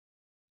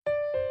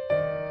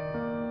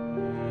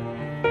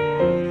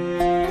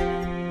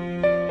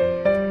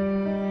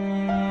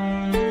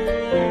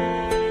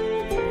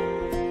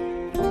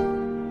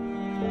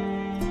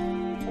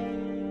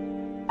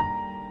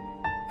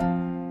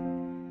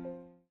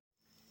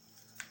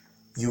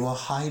You are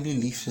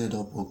highly lifted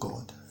up, O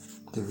God.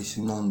 There is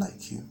none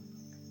like you.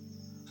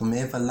 From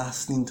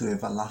everlasting to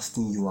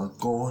everlasting, you are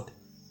God,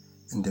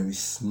 and there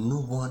is no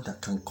one that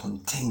can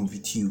contend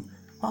with you.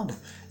 Father,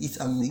 it's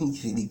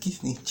amazing. It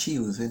gives me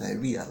chills when I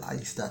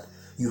realize that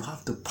you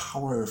have the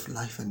power of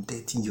life and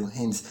death in your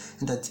hands,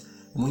 and that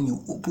when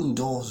you open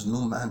doors,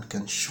 no man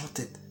can shut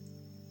it.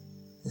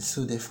 And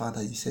so there,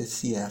 Father, you said,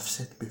 see, I have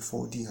set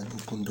before thee an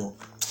open door.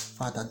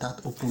 Father,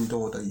 that open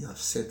door that you have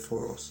set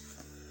for us,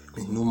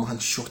 may no man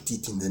shut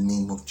it in the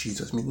name of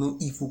Jesus. May no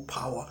evil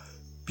power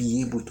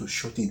be able to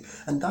shut it.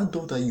 And that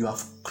door that you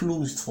have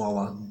closed for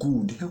our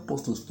good, help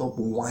us to stop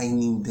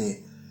whining there.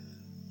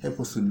 Help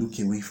us to look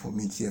away from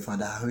it here,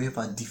 Father.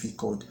 However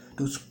difficult,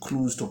 those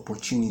closed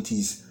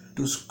opportunities,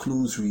 those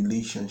closed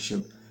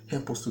relationships,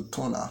 help us to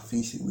turn our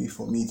face away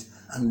from it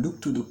and look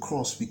to the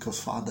cross,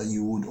 because, Father,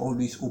 you would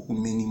always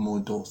open many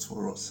more doors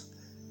for us.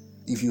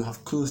 If you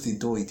have closed the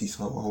door, it is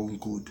for our own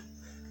good.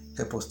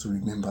 Help us to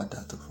remember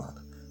that,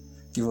 Father.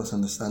 Give us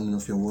understanding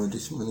of your word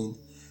this morning.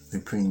 We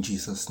pray in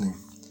Jesus' name.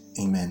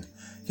 Amen.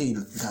 Hey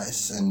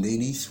guys and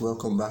ladies,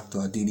 welcome back to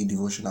our daily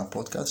devotional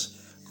podcast.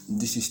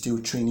 This is still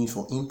Training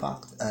for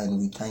Impact, and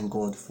we thank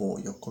God for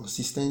your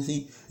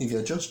consistency. If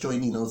you're just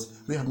joining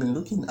us, we have been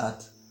looking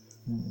at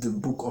the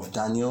book of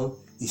Daniel,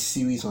 a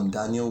series on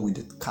Daniel with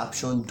the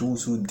caption,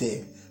 Those Who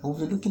Dare. And we've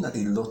been looking at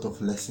a lot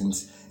of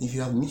lessons. If you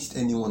have missed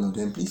any one of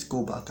them, please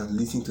go back and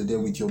listen to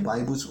them with your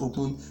Bibles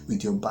open,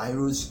 with your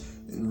Bibles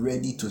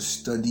ready to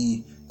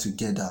study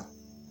together.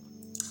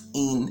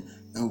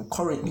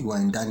 Currently we're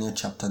in Daniel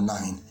chapter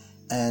 9,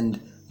 and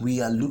we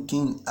are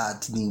looking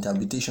at the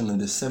interpretation of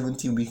the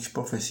 70 weeks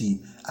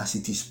prophecy as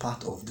it is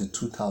part of the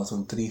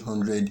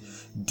 2,300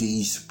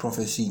 days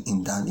prophecy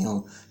in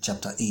Daniel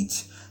chapter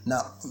 8.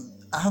 Now,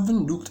 I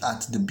haven't looked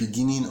at the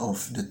beginning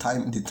of the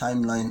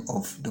timeline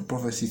of the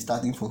prophecy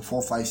starting from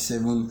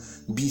 457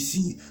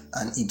 BC,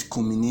 and it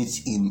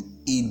culminates in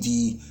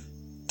AD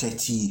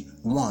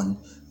 31.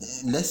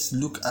 Let's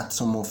look at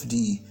some of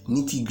the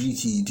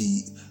nitty-gritty,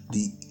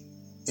 the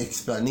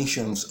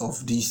explanations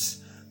of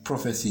this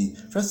prophecy.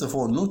 First of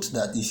all, note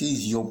that it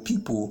says your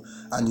people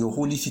and your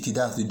holy city,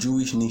 that's the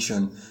Jewish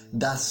nation.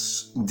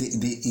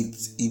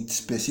 It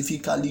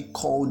specifically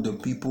called the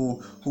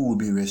people who will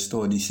be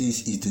restored. It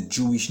says it's the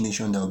Jewish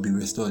nation that will be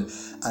restored,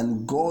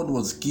 and God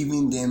was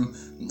giving them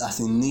as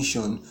a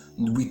nation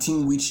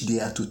within which they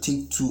are to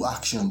take two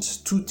actions.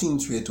 Two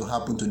things were to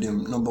happen to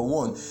them. Number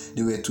one,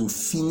 they were to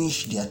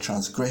finish their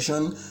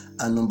transgression,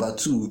 and number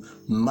two,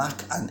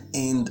 mark an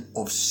end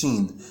of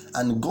sin.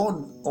 And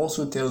God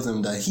also tells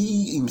them that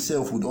he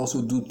himself would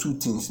also do two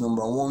things.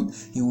 Number one,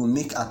 he will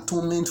make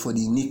atonement for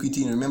the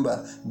iniquity.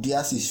 Remember,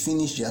 theirs is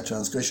finish their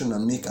transgression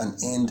and make an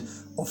end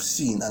of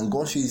sin. And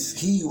God says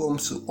he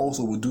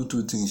also will do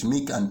two things: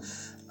 make an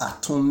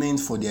atonement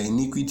for their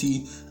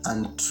iniquity,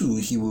 and two,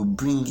 he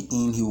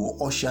will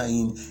usher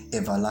in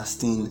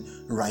everlasting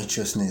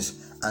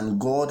righteousness. And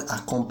God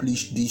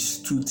accomplished these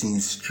two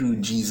things through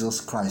Jesus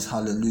Christ.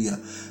 Hallelujah.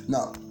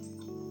 Now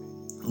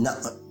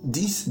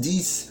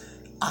these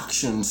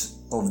actions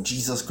of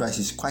Jesus Christ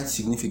is quite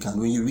significant.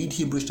 When you read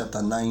Hebrews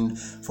chapter 9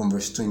 from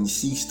verse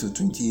 26 to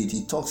 28,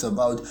 it talks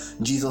about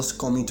Jesus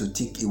coming to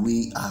take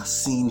away our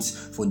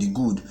sins for the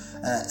good.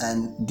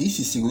 And this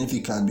is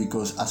significant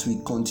because as we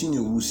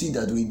continue, we'll see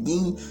that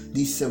within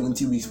this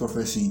 70 weeks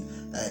prophecy,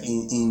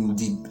 in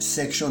the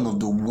section of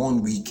the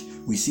 1 week,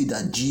 we see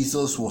that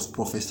Jesus was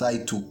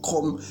prophesied to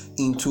come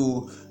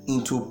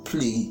into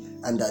play,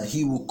 and that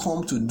he will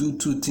come to do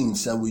two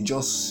things that we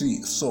just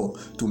saw: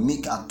 to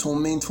make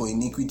atonement for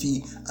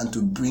iniquity and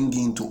to bring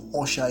in, to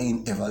usher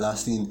in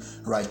everlasting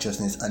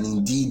righteousness. And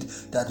indeed,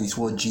 that is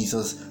what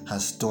Jesus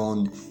has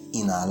done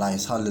in our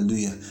lives.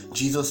 Hallelujah.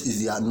 Jesus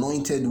is the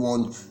anointed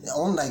one.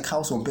 Unlike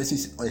how some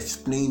persons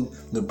explain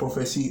the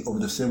prophecy of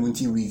the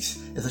 70 weeks,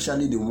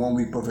 especially the 1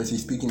 week prophecy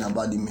speaking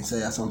about the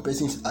Messiah, some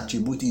persons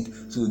attribute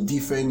it to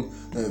different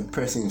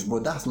persons,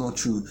 but that's not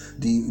true.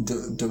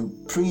 The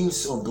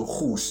Prince of the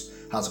host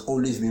has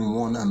always been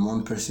one and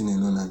one person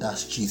alone, and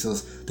that's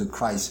Jesus the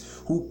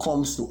Christ, who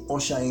comes to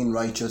usher in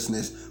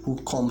righteousness, who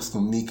comes to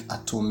make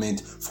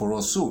atonement for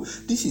us. So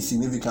this is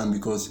significant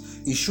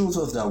because it shows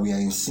us that we are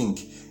in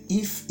sync.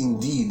 If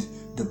indeed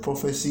the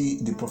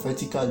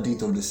prophetical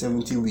date of the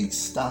 70 weeks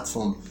starts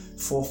from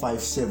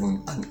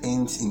 457 and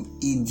ends in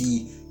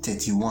AD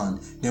 31,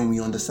 then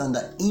we understand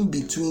that in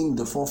between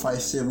the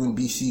 457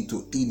 BC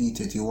to AD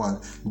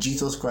 31,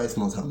 Jesus Christ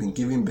must have been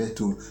given birth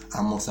to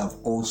and must have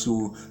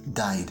also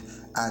died.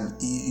 And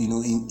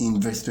in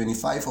verse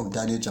 25 of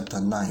Daniel chapter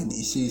 9,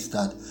 it says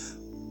that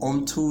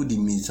unto the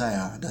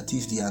Messiah, that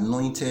is the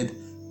anointed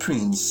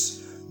prince,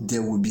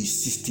 there will be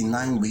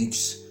 69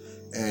 weeks,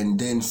 and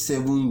then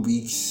 7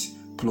 weeks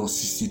plus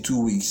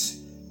 62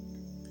 weeks.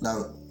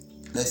 Now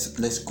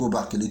let's go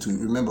back a little.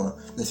 Remember,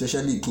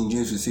 especially King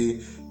James will say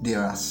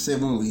there are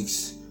 7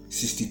 weeks,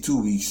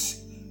 62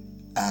 weeks,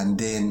 and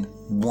then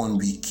 1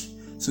 week.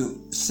 So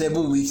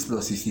 7 weeks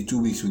plus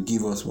 62 weeks will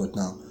give us what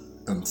now?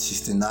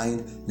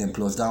 69, then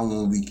plus that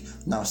 1 week.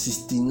 Now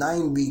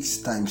 69 weeks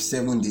times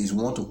 7 days,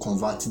 we want to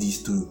convert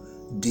this to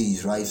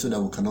days, right? So that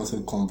we can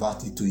also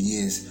convert it to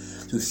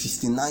years. So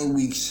 69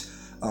 weeks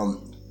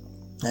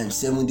and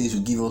 7 days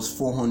will give us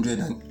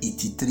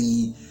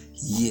 483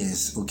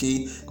 years.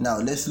 Okay, now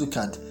let's look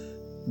at,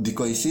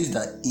 because it says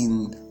that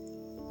in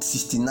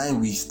 69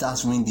 weeks,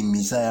 that's when the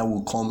Messiah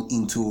will come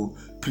into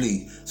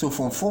play. So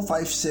from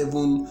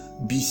 457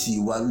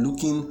 BC, we're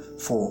looking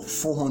for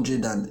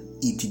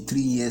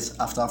 483 years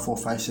after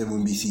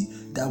 457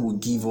 BC. That will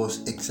give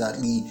us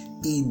exactly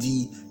AD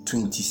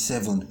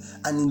 27.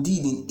 And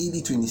indeed, in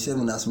AD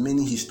 27, as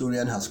many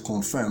historians has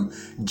confirmed,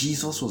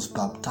 Jesus was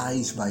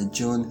baptized by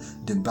John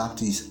the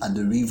Baptist at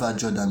the river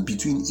Jordan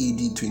between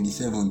AD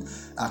 27,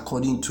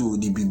 according to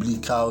the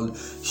biblical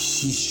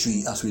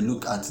history, as we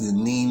look at the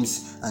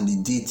names and the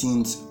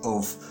datings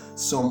of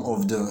some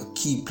of the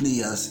key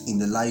players in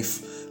the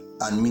life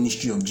and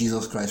ministry of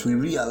Jesus Christ. We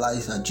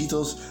realize that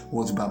Jesus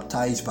was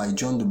baptized by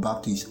John the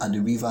Baptist at the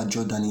river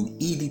Jordan in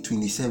AD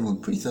 27.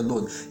 Praise the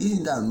Lord.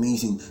 Isn't that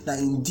amazing? That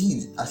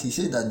indeed, as he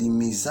said, that the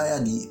Messiah,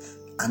 the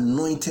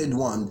anointed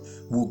one,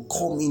 will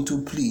come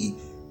into play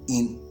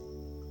in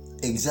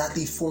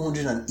exactly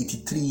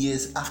 483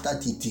 years after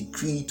the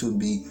decree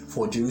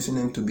for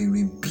Jerusalem to be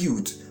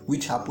rebuilt,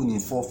 which happened in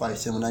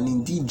 457. And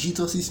indeed,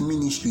 Jesus'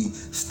 ministry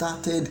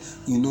started,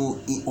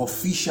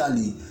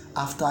 officially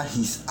after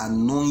his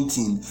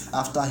anointing,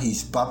 after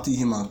his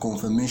baptism and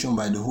confirmation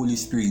by the Holy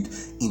Spirit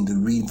in the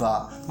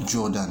river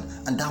Jordan.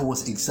 And that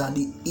was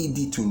exactly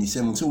AD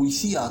 27. So we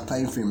see our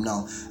time frame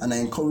now, and I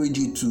encourage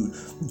you to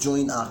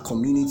join our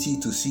community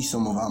to see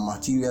some of our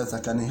materials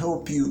that can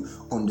help you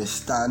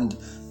understand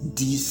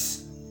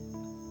this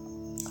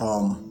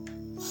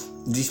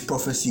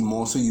prophecy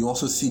more. So you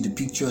also see the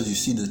pictures, you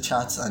see the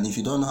charts, and if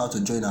you don't know how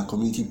to join our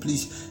community,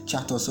 please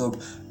chat us up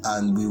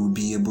and we will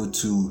be able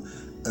to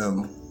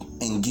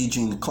engage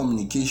in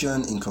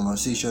communication, in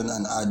conversation,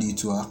 and add you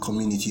to our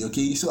community.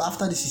 Okay, so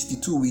after the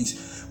 62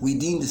 weeks,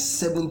 within the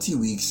 70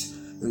 weeks,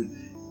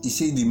 he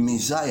said the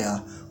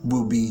Messiah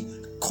will be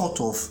cut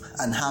off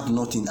and have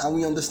nothing. And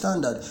we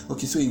understand that,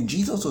 okay, so if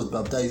Jesus was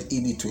baptized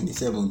AD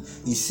 27,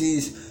 he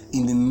says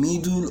in the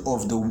middle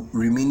of the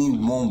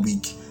remaining 1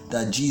 week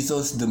that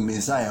Jesus the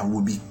Messiah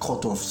will be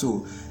cut off.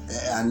 So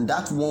and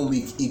that 1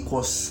 week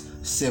equals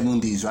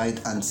 7 days,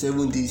 right? And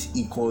 7 days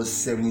equals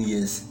 7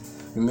 years.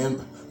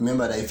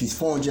 Remember that if it's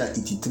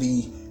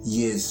 483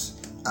 years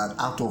and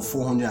out of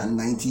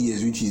 490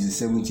 years, which is the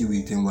 70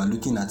 week, then we're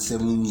looking at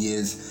 7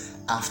 years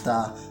after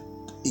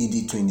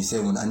AD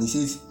 27. And he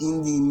says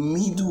in the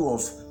middle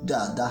of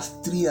that's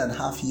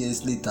 3.5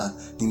 years later,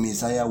 the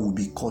Messiah will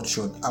be cut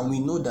short. And we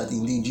know that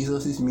indeed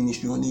Jesus'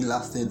 ministry only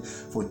lasted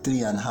for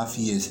 3.5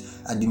 years.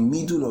 At the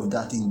middle of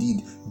that,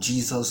 indeed,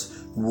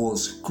 Jesus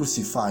was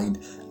crucified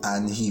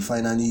and he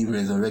finally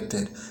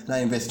resurrected. Now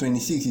in verse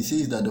 26, he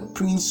says that the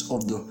prince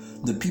of the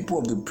people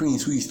of the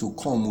prince who is to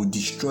come will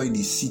destroy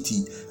the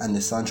city and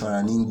the sanctuary.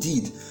 And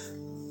indeed,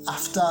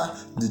 after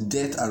the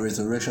death and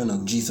resurrection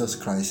of Jesus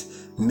Christ,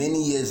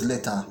 many years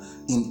later,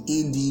 in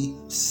AD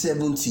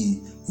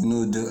 70,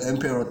 the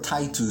Emperor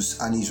Titus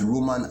and his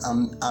Roman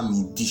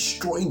army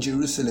destroyed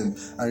Jerusalem.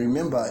 And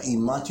remember,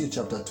 in Matthew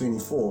chapter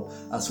 24,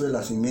 as well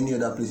as in many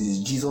other places,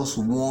 Jesus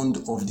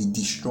warned of the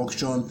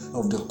destruction,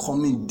 of the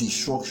coming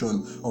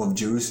destruction of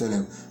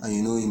Jerusalem. And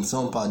in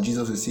some part,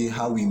 Jesus will say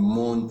how we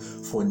mourn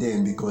for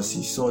them, because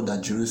he saw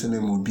that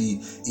Jerusalem would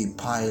be a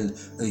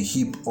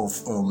heap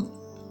of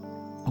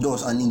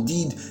does. And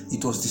indeed,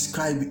 it was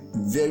described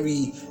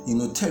very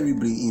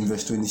terribly in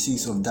verse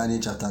 26 of Daniel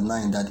chapter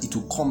 9, that it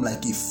will come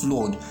like a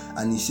flood.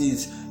 And he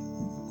says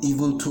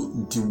even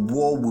to the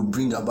war will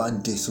bring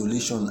about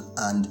desolation.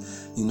 And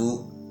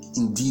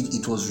indeed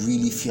it was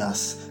really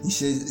fierce. He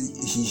says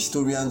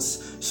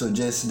historians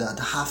suggest that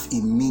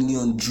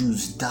 500,000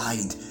 Jews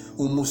died,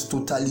 almost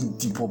totally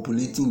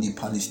depopulating the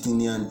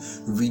Palestinian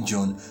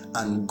region,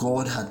 and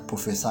God had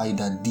prophesied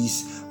that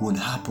this would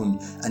happen,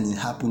 and it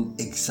happened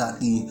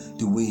exactly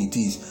the way it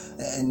is.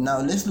 And now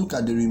let's look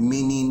at the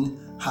remaining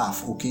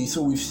half. Okay,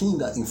 so we've seen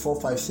that in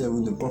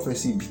 457 the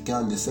prophecy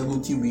began, the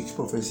 70 weeks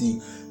prophecy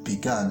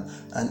began,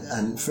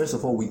 and first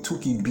of all we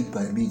took it bit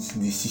by bit,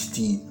 the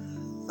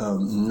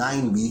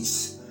 69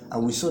 weeks.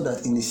 And we saw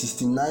that in the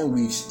 69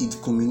 weeks, it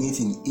culminates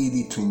in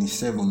AD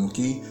 27,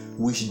 okay,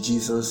 which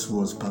Jesus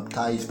was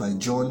baptized by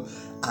John,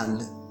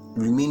 and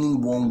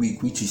remaining 1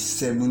 week, which is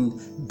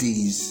 7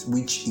 days,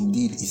 which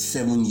indeed is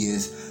 7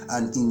 years.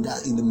 And in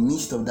the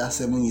midst of that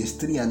 7 years,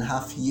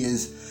 3.5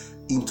 years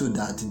into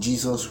that,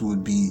 Jesus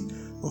would be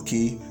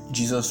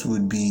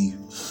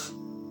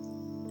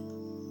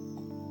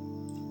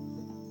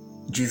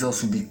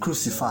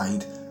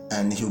crucified,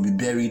 and he'll be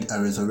buried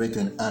and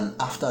resurrected. And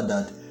after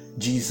that,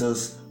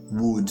 Jesus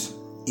would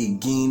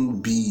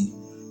again be,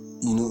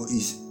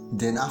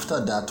 then after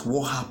that,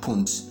 what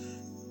happens?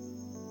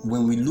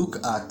 When we look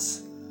at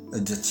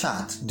the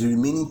chart, the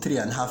remaining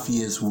 3.5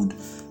 years would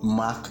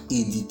mark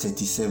AD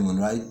 37,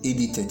 right?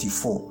 AD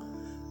 34.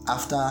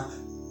 After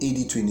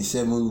AD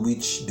 27,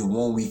 which the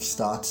 1 week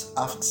starts,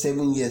 after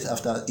 7 years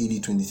after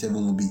AD 27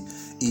 will be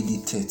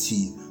AD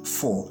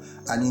 34.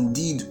 And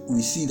indeed,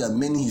 we see that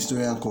many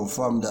historians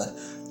confirm that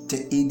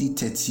AD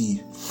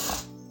 30,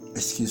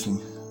 excuse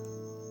me.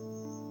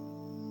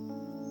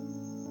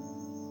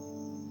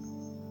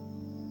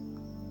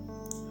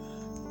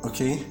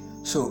 Okay,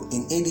 so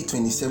in AD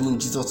 27,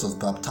 Jesus was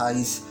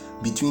baptized.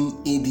 Between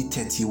AD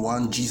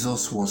 31,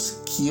 Jesus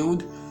was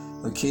killed.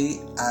 Okay,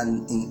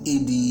 and in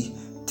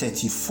AD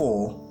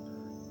 34,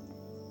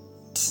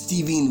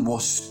 Stephen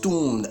was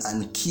stoned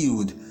and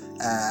killed,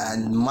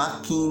 and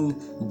marking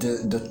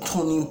the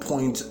turning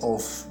point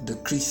of the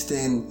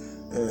Christian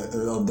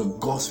of the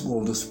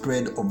gospel, of the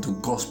spread of the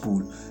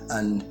gospel.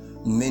 And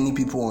many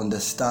people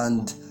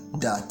understand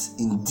that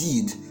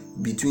indeed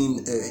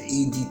between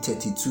AD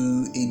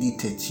 32, AD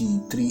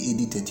 33,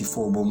 AD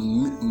 34, but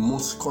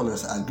most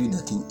scholars agree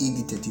that in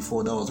AD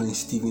 34, that was when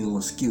Stephen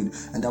was killed,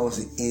 and that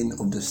was the end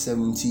of the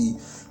 70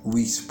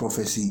 weeks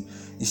prophecy.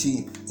 You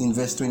see, in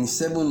verse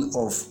 27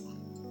 of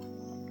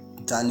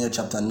Daniel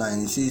chapter 9,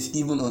 it says,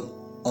 even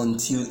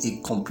until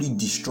a complete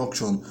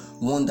destruction,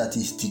 one that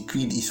is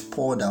decreed, is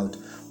poured out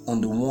on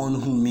the one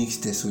who makes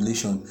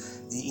desolation.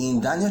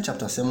 In Daniel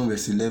chapter 7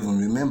 verse 11,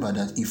 remember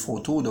that he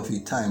foretold of a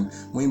time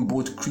when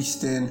both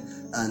Christian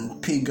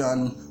and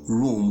pagan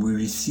Rome will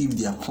receive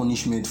their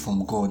punishment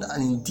from God.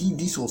 And indeed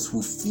this was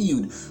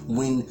fulfilled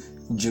when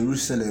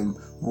Jerusalem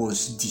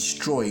was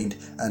destroyed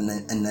and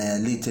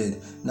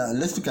annihilated. Now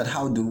let's look at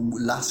how the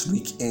last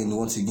weekend,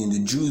 once again, the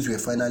Jews were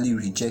finally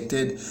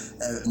rejected.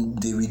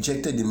 They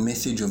rejected the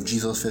message of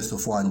Jesus first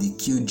of all, and they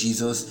killed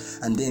Jesus,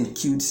 and then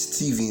killed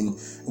Stephen,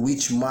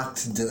 which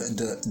marked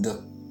the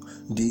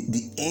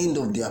end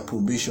of their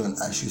probation,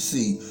 as you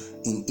see,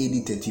 in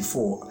AD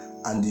 34.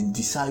 And the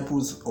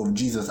disciples of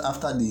Jesus,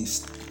 after the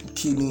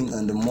killing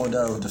and the murder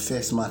of the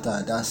first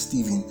martyr, that's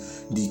Stephen,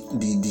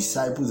 the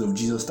disciples of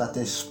Jesus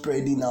started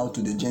spreading out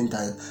to the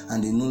Gentiles,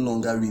 and they no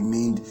longer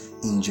remained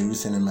in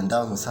Jerusalem. And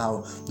that was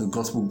how the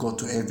gospel got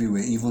to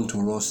everywhere, even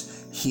to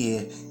us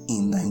here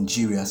in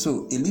Nigeria.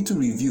 So a little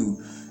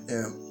review.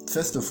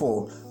 First of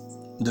all,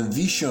 the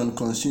vision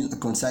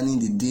concerning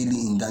the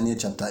daily in Daniel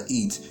chapter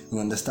 8, we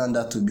understand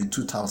that to be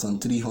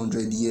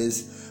 2,300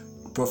 years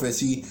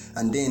prophecy,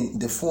 and then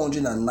the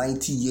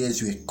 490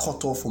 years were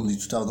cut off from the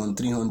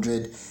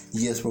 2,300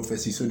 years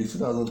prophecy. So the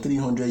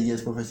 2,300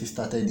 years prophecy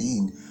started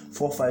in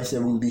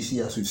 457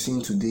 BC, as we've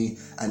seen today,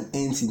 and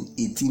ends in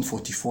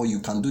 1844. You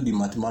can do the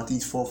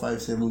mathematics.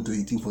 457 to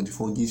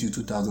 1844 gives you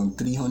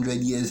 2,300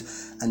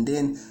 years, and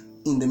then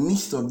in the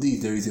midst of this,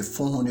 there is a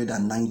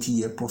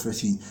 490-year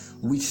prophecy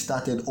which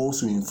started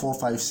also in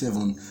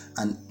 457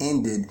 and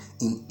ended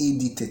in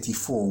AD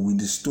 34 with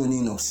the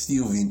stoning of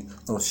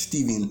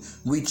Stephen,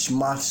 which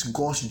marks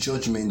God's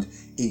judgment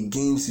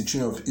against the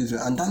children of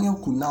Israel. And Daniel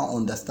could now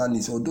understand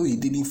this, although he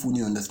didn't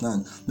fully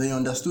understand. But he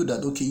understood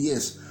that, okay,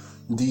 yes,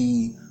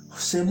 the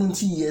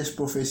 70 years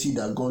prophecy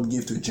that God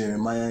gave to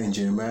Jeremiah in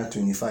Jeremiah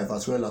 25,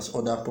 as well as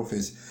other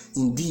prophets,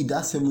 indeed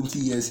that 70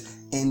 years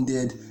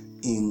ended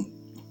in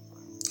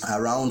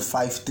around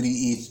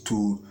 538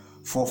 to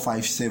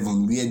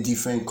 457, where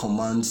different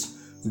commands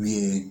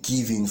were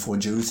given for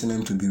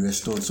Jerusalem to be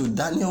restored. So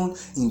Daniel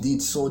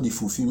indeed saw the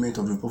fulfillment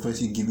of the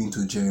prophecy given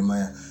to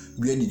Jeremiah,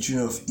 where the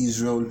children of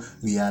Israel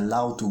were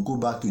allowed to go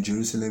back to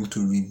Jerusalem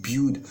to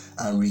rebuild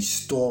and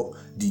restore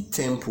the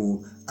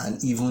temple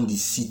and even the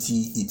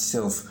city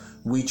itself,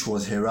 which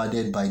was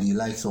heralded by the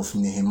likes of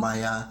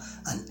Nehemiah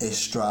and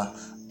Ezra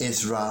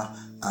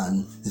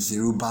and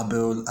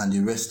Zerubbabel and the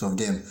rest of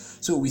them.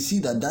 So we see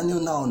that Daniel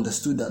now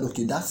understood that,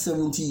 okay, that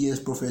 70 years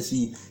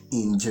prophecy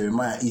in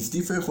Jeremiah is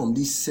different from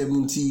this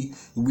 70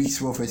 weeks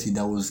prophecy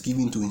that was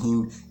given to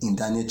him in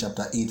Daniel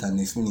chapter 8 and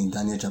explained in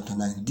Daniel chapter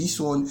 9. This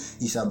one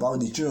is about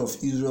the children of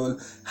Israel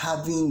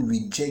having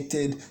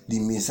rejected the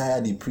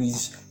Messiah, the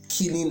Prince,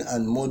 killing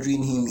and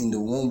murdering him in the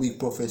 1 week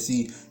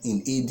prophecy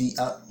in AD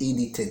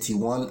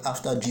 31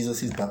 after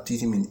Jesus'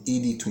 baptism in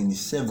AD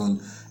 27,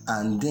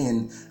 and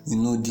then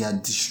their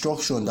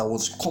destruction that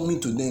was coming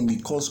to them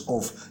because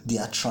of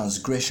their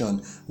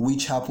transgression,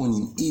 which happened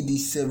in AD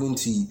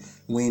 70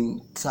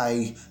 when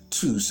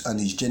Titus and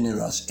his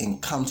generals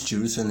encamped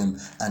Jerusalem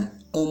and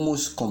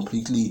almost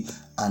completely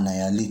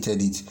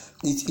annihilated it.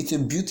 It's a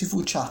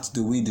beautiful chart,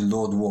 the way the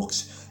Lord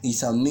works.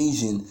 It's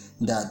amazing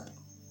that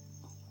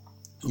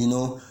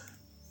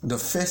the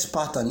first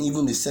part and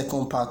even the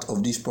second part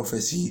of this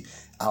prophecy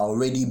are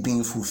already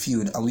being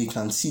fulfilled, and we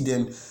can see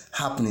them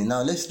happening.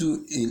 Now let's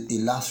do a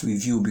last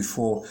review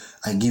before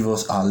I give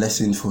us our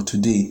lesson for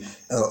today.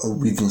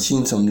 We've been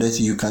seeing some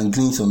lessons. You can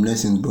glean some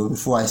lessons, but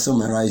before I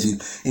summarize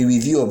it, a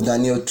review of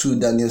Daniel 2,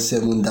 Daniel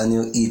 7,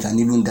 Daniel 8, and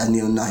even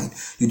Daniel 9.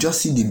 You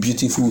just see the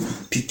beautiful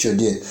picture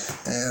there.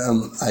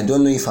 I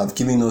don't know if I've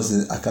given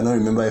us I cannot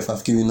remember if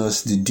I've given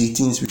us the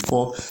datings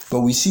before,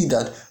 but we see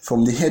that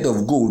from the head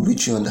of gold,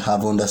 which you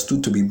have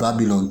understood to be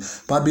Babylon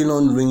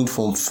reigned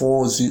from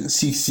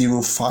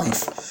 605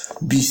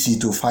 BC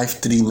to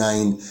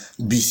 539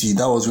 BC.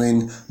 That was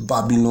when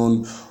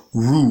Babylon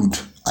ruled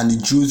and the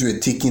Jews were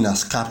taken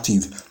as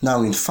captive.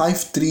 Now in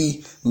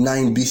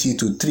 539 BC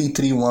to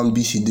 331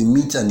 BC, the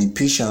Medes and the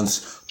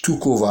Persians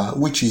took over,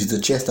 which is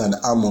the chest and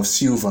arm of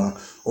silver,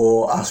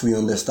 or as we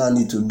understand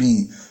it to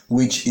be,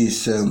 which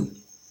is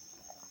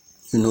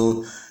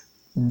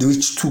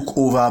which took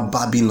over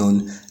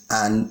Babylon,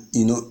 and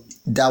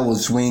that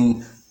was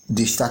when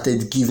they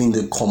started giving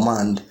the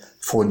command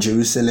for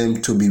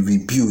Jerusalem to be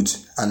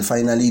rebuilt, and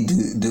finally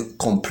the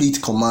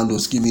complete command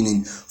was given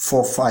in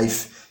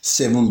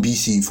 457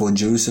 BC for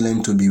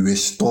Jerusalem to be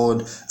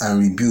restored and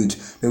rebuilt.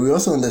 But we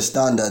also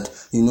understand that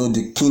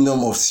the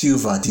kingdom of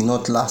silver did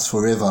not last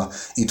forever.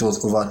 It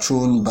was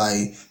overthrown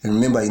by,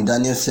 remember in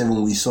Daniel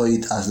 7 we saw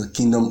it as the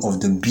kingdom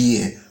of the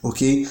bear.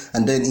 Okay,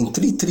 and then in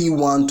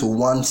 331 to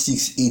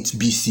 168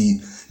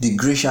 BC the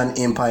Grecian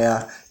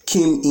Empire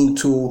came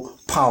into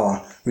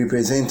power,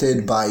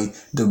 represented by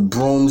the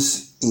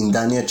bronze in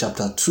Daniel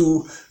chapter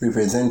 2,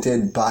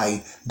 represented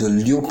by the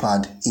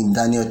leopard in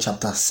Daniel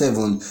chapter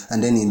 7,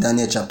 and then in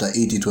Daniel chapter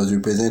 8 it was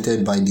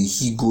represented by the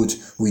he-goat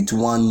with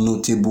one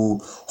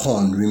notable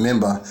horn.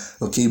 Remember,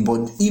 okay,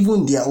 but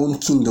even their own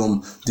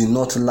kingdom did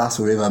not last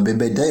forever.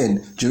 But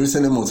then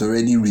Jerusalem was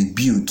already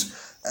rebuilt,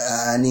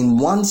 and in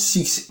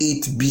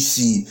 168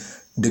 BC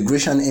the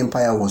Grecian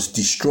Empire was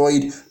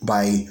destroyed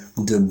by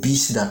the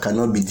beast that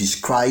cannot be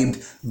described,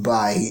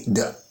 by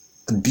the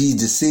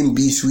same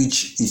beast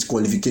which its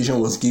qualification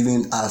was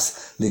given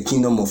as the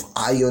kingdom of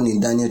iron in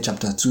Daniel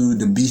chapter 2,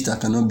 the beast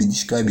that cannot be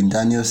described in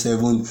Daniel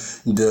 7,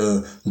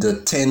 the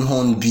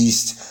 10-horn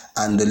beast,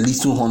 and the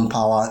little horn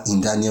power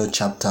in Daniel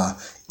chapter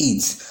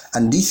 8.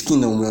 And this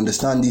kingdom, we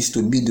understand this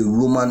to be the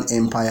Roman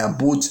Empire,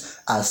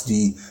 both as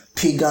the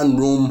pagan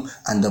Rome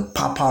and the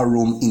papal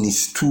Rome in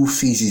its two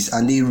phases,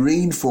 and they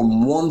reigned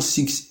from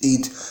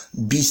 168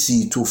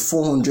 BC to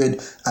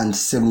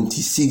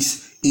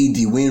 476 AD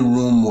when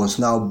Rome was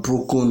now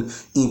broken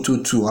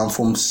into two, and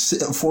from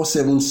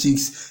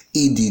 476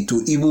 AD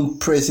to even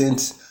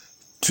present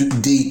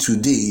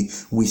today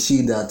we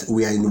see that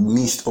we are in the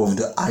midst of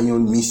the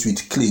iron mixed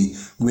with clay,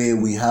 where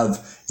we have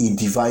a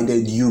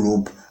divided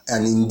Europe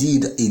and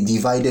indeed a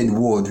divided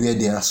world, where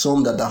there are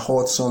some that are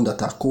hot, some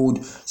that are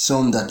cold,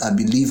 some that are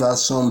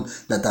believers, some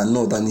that are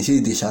not. And he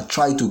says they shall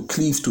try to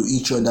cleave to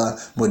each other,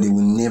 but they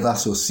will never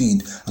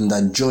succeed, and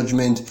that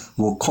judgment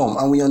will come.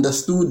 And we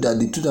understood that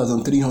the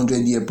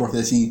 2300-year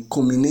prophecy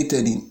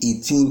culminated in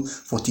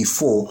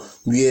 1844,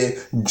 where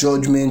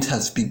judgment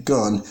has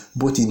begun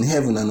both in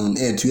heaven and on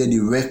earth, where the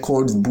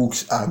record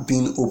books are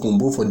being opened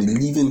both for the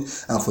living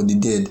and for the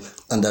dead,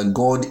 and that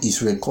God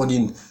is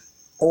recording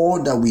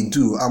all that we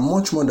do. And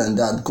much more than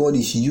that, God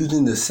is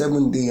using the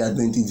Seventh-day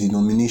Adventist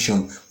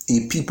denomination,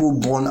 a people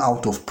born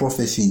out of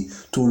prophecy,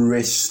 to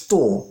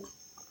restore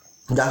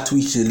that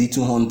which the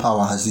little horn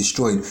power has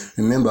destroyed.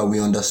 Remember, we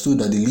understood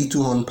that the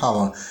little horn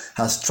power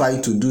has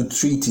tried to do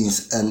three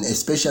things, and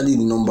especially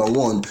number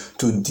one,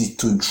 to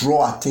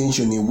draw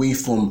attention away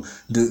from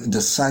the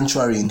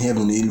sanctuary in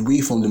heaven, away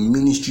from the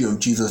ministry of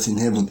Jesus in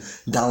heaven,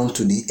 down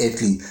to the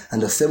earthly.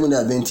 And the Seventh-day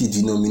Adventist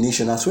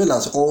denomination, as well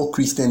as all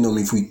Christendom,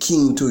 if we key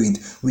into it,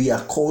 we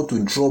are called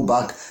to draw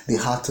back the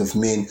heart of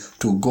men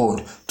to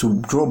God,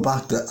 to draw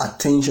back the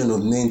attention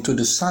of men to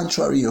the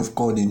sanctuary of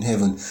God in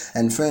heaven.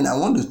 And friend, I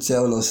want to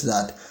tell us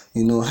that,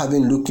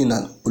 having looked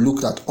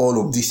at all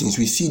of these things,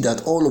 we see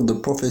that all of the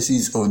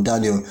prophecies of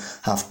Daniel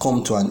have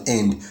come to an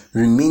end,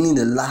 remaining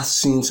the last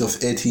scenes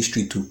of earth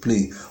history to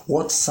play.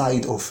 What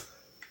side of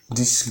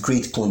this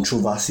great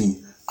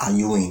controversy are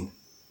you in?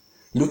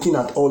 Looking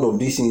at all of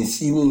these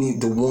things, even if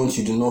the ones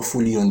you do not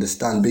fully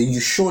understand, but you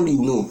surely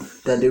know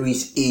that there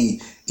is a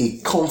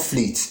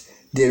conflict,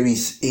 there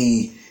is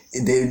a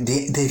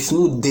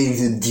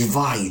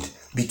divide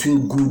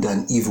between good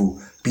and evil,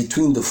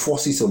 between the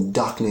forces of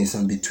darkness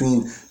and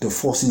between the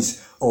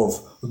forces of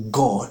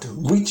God.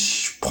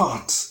 Which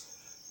part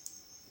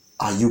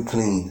are you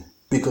playing?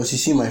 Because you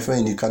see, my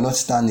friend, you cannot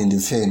stand in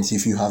the fence.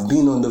 If you have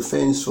been on the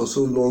fence for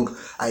so long,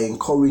 I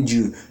encourage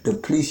you, the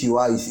place you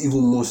are is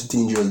even most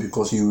dangerous,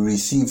 because you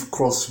receive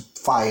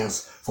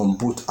crossfires from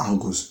both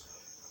angles.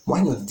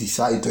 Why not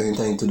decide to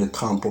enter into the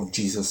camp of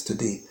Jesus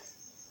today?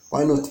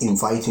 Why not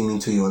invite him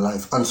into your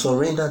life and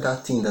surrender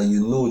that thing that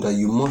you know that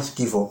you must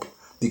give up,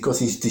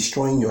 because it's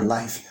destroying your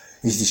life,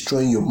 it's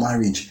destroying your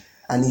marriage,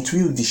 and it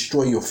will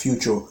destroy your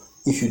future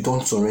if you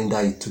don't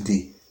surrender it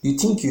today. You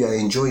think you are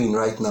enjoying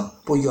right now,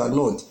 but you are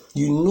not.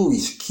 You know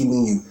it's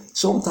killing you.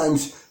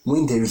 Sometimes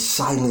when there is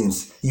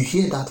silence, you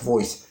hear that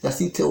voice that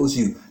still tells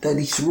you that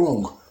it's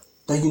wrong,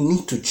 that you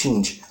need to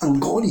change,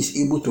 and God is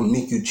able to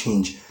make you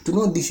change. Do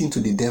not listen to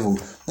the devil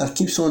that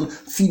keeps on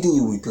feeding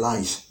you with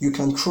lies. You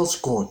can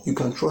trust God. You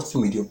can trust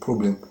him with your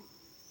problem.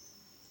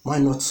 Why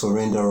not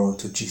surrender all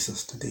to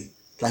Jesus today?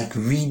 Like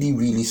really,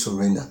 really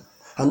surrender.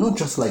 And not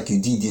just like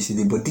you did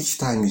yesterday, but this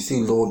time you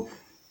say, Lord,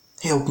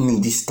 help me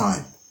this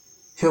time.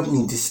 Help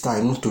me this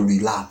time not to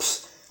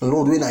relapse. And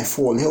Lord, when I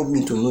fall, help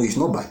me to know it's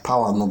not by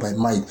power, not by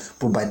might,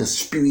 but by the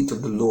Spirit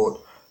of the Lord.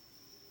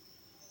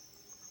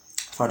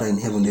 Father in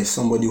heaven, there's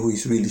somebody who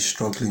is really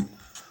struggling,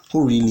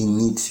 who really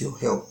needs your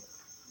help.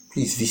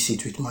 Please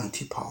visit with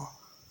mighty power.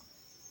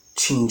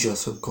 Change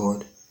us, O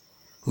God.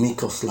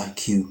 Make us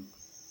like you.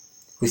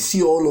 We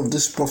see all of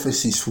these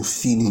prophecies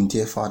fulfilling,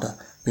 dear Father.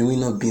 May we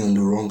not be on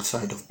the wrong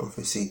side of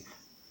prophecy.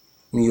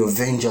 May your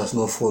vengeance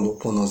not fall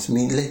upon us.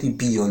 May let it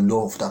be your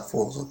love that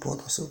falls upon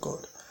us, O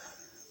God.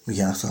 We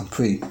ask and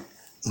pray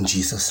in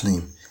Jesus'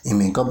 name.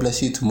 Amen. God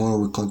bless you. Tomorrow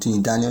we'll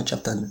continue Daniel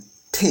chapter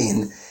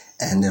 10,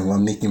 and then we're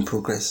making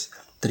progress.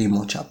 3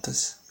 more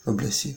chapters. God bless you.